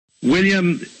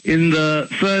William, in the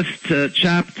first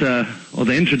chapter, or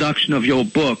the introduction of your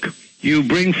book, you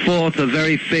bring forth a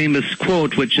very famous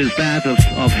quote, which is that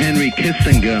of Henry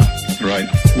Kissinger. Right.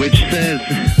 Which says,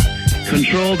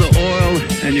 control the oil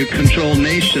and you control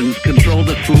nations, control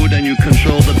the food and you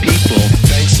control the people.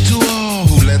 Thanks to all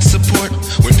who lent support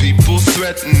when people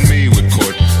threatened me with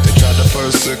court. They tried to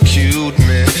persecute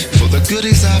me for the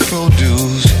goodies I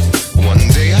produce. One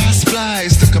day I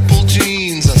spliced a couple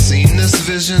genes, I seen this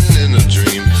vision in a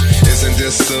dream. Isn't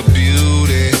this the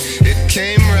beauty? It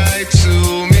came right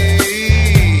to me.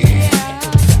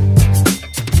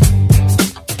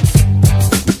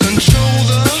 Control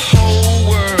the whole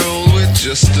world with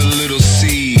just a little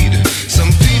seed.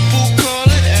 Some people call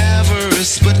it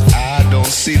avarice, but I don't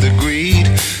see the greed.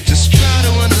 Just try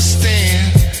to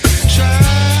understand,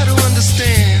 try to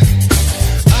understand.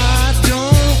 I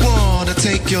don't wanna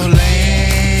take your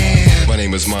land. My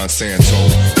name is Monsanto,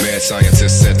 mad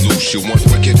scientist set loose. You want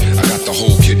wicked? I got the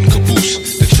whole kit and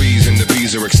caboose. The trees and the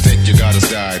bees are extinct, your god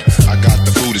has died. I got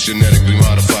the food that's genetically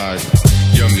modified.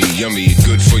 Yummy, yummy,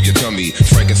 good for your tummy.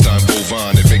 Frankenstein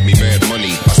bovine, it make me mad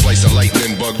money. I slice a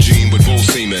lightning bug gene with bull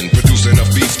semen. Produce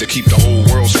enough beef to keep the whole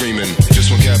world screaming.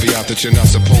 Just one caveat that you're not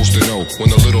supposed to know.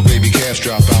 When the little baby calves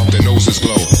drop out, their noses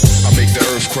glow. I make the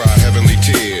earth cry heavenly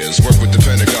tears. Work with the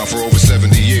Pentagon for over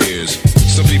 70 years.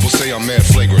 Some people say I'm mad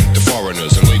flagrant to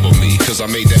foreigners and label me, cause I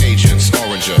made the agents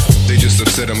oranger. They just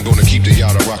upset I'm gonna keep the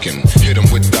yada rockin'. Hit them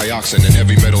with dioxin and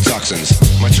heavy metal toxins.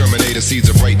 My Terminator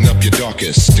seeds will brighten up your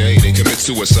darkest day. They commit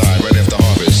suicide right after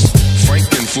harvest.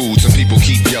 Franken food, some people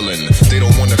keep yelling. They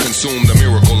don't wanna consume the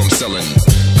miracle I'm selling.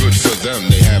 Good for them,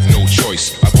 they have no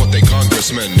choice. I bought they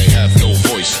congressmen, they have no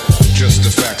voice. Just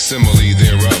a facsimile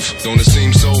thereof. Don't it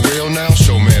seem so real now?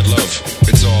 Show mad love.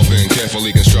 It's all been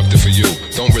carefully constructed for you.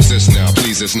 Don't resist now,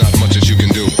 please, there's not much that you can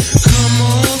do. Come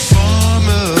on,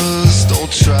 farmers, don't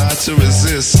try to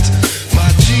resist. My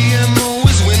GMO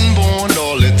is windborne,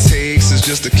 all it takes is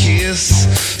just a kiss.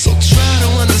 So try to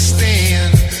understand.